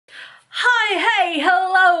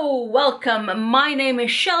Hello, welcome. My name is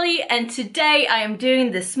Shelley and today I am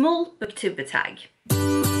doing the Small Booktuber TAG.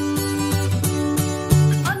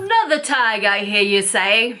 Another tag, I hear you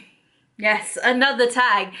say. Yes, another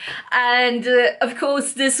tag. And of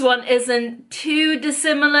course this one isn't too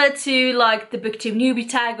dissimilar to like the Booktube newbie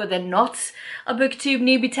tag, or they're not a Booktube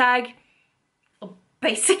newbie tag. Or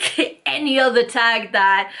basically any other tag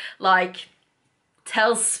that like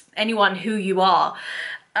tells anyone who you are.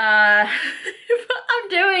 But I'm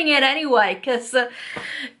doing it anyway because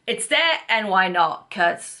it's there, and why not?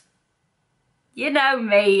 Because you know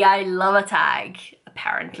me, I love a tag,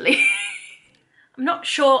 apparently. I'm not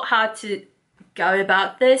sure how to go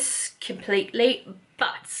about this completely,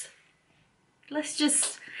 but let's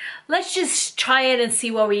just try it and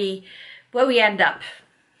see where we end up.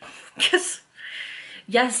 Because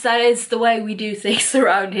yes, that is the way we do things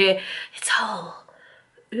around here. It's all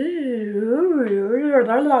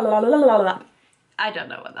I don't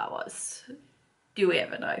know what that was. Do we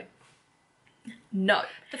ever know? No.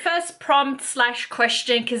 The first prompt slash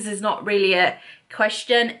question, because it's not really a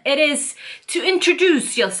question, it is to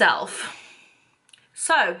introduce yourself.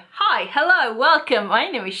 So, hi, hello, welcome. My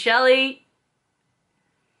name is Shelley.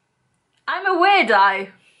 I'm a weirdo.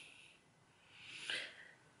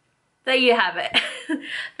 There you have it.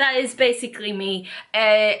 That is basically me.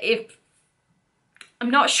 I'm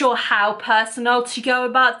not sure how personal to go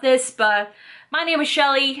about this, but my name is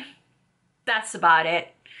Shelley. That's about it.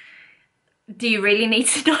 Do you really need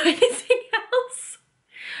to know anything else?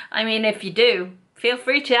 I mean, if you do, feel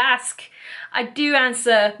free to ask. I do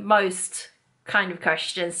answer most kind of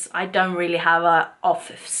questions. I don't really have a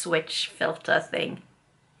off switch filter thing.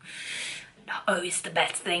 Not always the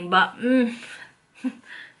best thing, but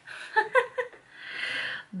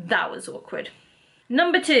that was awkward.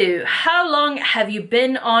 Number 2, how long have you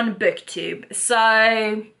been on Booktube?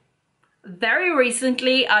 So, very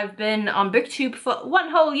recently I've been on Booktube for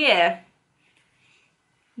 1 whole year.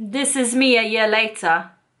 This is me a year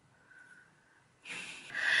later.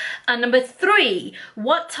 And number 3,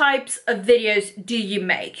 what types of videos do you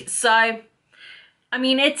make? So, I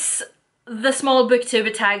mean, it's the Small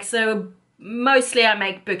Booktuber tag, so mostly I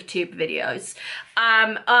make Booktube videos.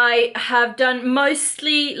 I have done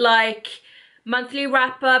mostly like monthly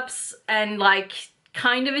wrap-ups and like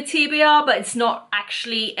kind of a TBR, but it's not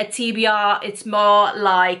actually a TBR, it's more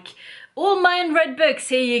like all my unread books,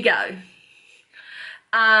 here you go.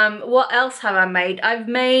 What else have I made? I've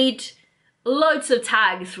made loads of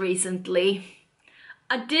tags recently.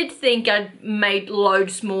 I did think I'd made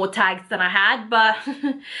loads more tags than I had, but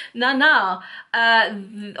no,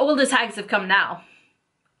 all the tags have come now.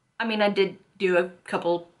 I mean, I did do a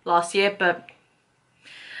couple last year, but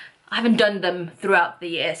I haven't done them throughout the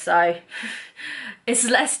year, so it's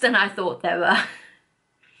less than I thought there were.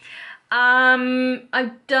 I've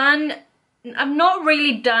not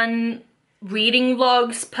really done reading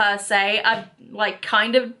vlogs per se. I've like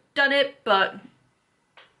kind of done it, but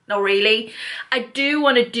not really. I do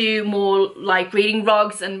want to do more like reading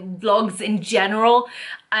vlogs and vlogs in general.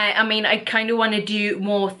 I mean, I kind of want to do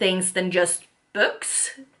more things than just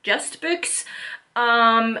books.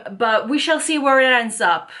 But we shall see where it ends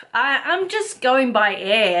up. I'm just going by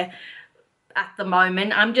ear at the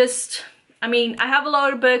moment. I mean, I have a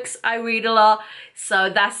lot of books, I read a lot, so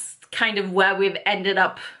that's kind of where we've ended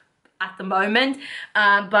up at the moment.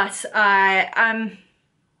 But I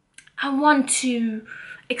want to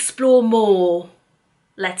explore more,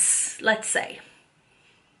 let's say.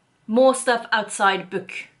 More stuff outside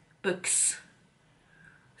books.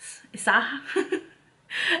 Is that?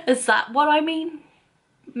 Is that what I mean?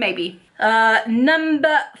 Maybe.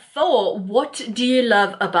 Number 4, what do you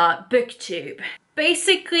love about Booktube?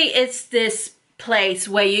 Basically, it's this place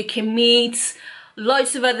where you can meet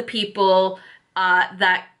loads of other people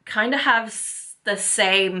that kind of have the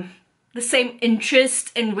same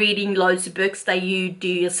interest in reading loads of books that you do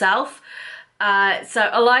yourself. So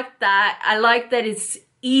I like that. I like that it's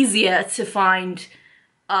easier to find,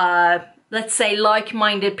 let's say,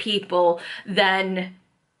 like-minded people than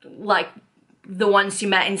like the ones you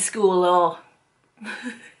met in school, or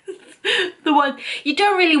the one you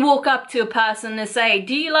don't really walk up to a person and say,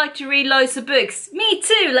 do you like to read loads of books? Me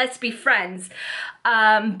too, let's be friends.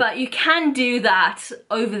 But you can do that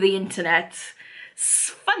over the internet,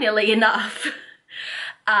 funnily enough.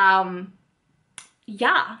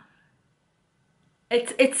 Yeah,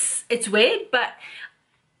 it's weird, but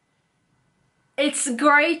it's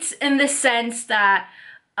great in the sense that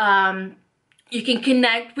you can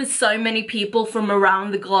connect with so many people from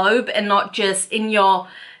around the globe and not just in your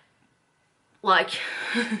like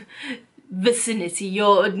vicinity,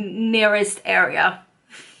 your nearest area.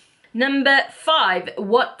 Number 5,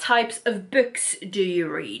 what types of books do you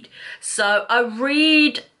read? So I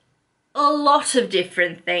read a lot of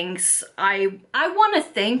different things. I want to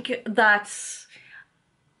think that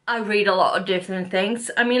I read a lot of different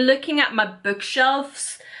things. I mean, looking at my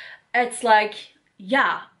bookshelves, it's like,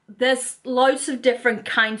 yeah, there's loads of different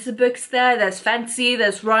kinds of books there. There's fantasy,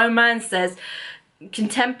 there's romance, there's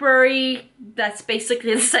contemporary, that's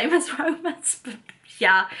basically the same as romance, but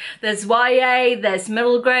yeah, there's YA, there's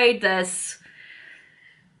middle grade, there's,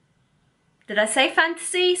 did I say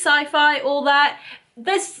fantasy, sci-fi, all that?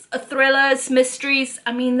 There's thrillers, mysteries.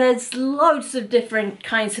 I mean, there's loads of different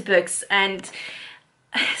kinds of books, and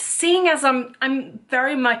seeing as I'm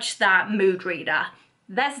very much that mood reader.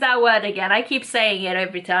 That's that word again, I keep saying it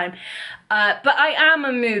every time. But I am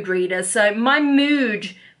a mood reader, so my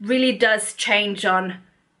mood really does change on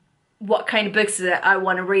what kind of books that I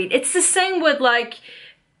want to read. It's the same with like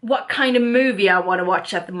what kind of movie I want to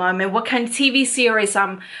watch at the moment, what kind of TV series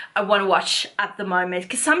I want to watch at the moment.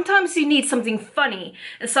 Because sometimes you need something funny,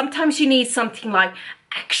 and sometimes you need something like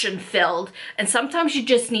action filled, and sometimes you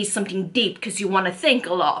just need something deep because you want to think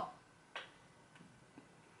a lot.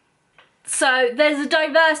 So there's a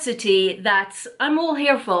diversity that I'm all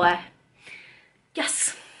here for.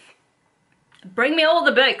 Yes. Bring me all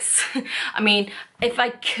the books. I mean, if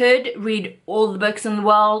I could read all the books in the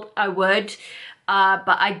world, I would. But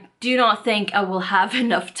I do not think I will have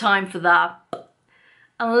enough time for that.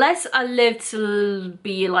 Unless I live to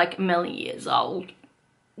be like 1,000,000 years old,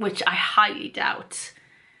 which I highly doubt.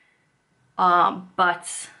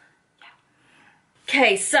 But yeah.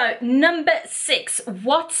 Okay, so number 6.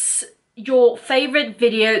 What's your favorite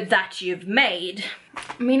video that you've made?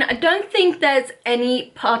 I mean, I don't think there's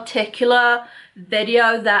any particular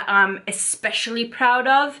video that I'm especially proud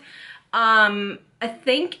of. I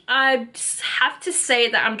think I just have to say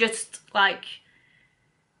that I'm just like,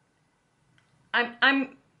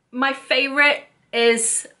 my favorite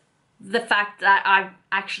is the fact that I've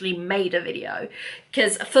actually made a video,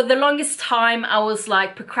 because for the longest time I was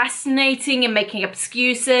like procrastinating and making up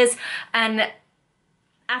excuses, and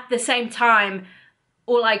at the same time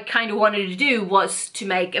all I kind of wanted to do was to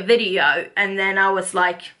make a video, and then I was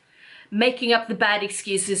like making up the bad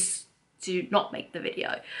excuses to not make the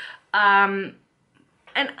video.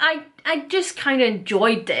 And I just kind of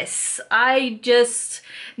enjoyed this.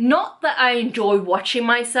 Not that I enjoy watching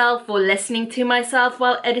myself or listening to myself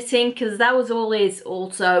while editing, because that was always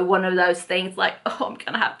also one of those things like, oh, I'm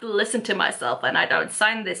gonna have to listen to myself and I don't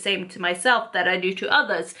sound the same to myself that I do to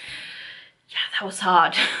others. Yeah, that was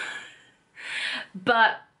hard.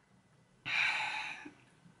 But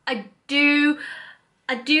I do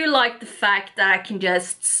like the fact that I can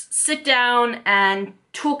just sit down and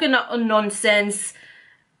talk nonsense,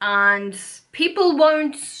 and people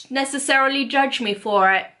won't necessarily judge me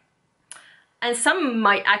for it. And some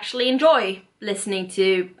might actually enjoy listening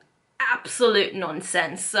to absolute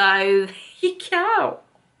nonsense, so there you go.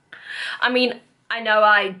 I mean, I know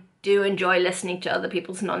I do enjoy listening to other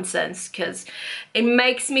people's nonsense, because it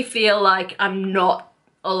makes me feel like I'm not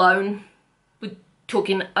alone with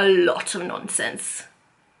talking a lot of nonsense.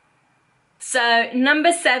 So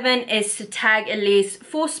number 7 is to tag at least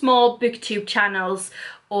 4 small booktube channels,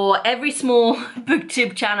 or every small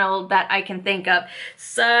booktube channel that I can think of.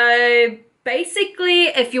 So basically,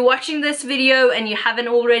 if you're watching this video and you haven't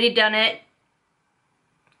already done it,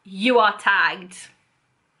 you are tagged.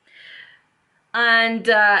 And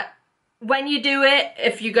when you do it,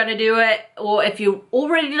 if you're gonna do it, or if you've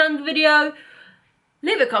already done the video,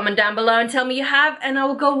 leave a comment down below and tell me you have, and I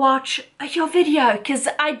will go watch your video, because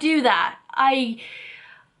I do that.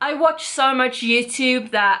 I watch so much YouTube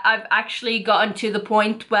that I've actually gotten to the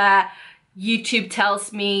point where YouTube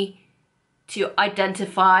tells me to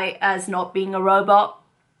identify as not being a robot.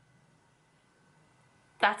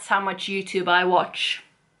 That's how much YouTube I watch.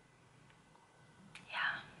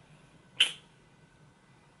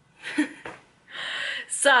 Yeah.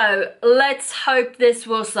 So let's hope this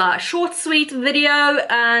was a short, sweet video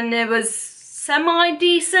and it was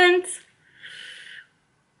semi-decent.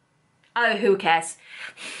 Oh, who cares?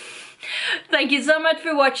 Thank you so much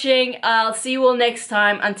for watching. I'll see you all next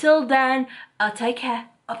time. Until then, take care.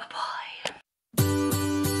 Bye-bye.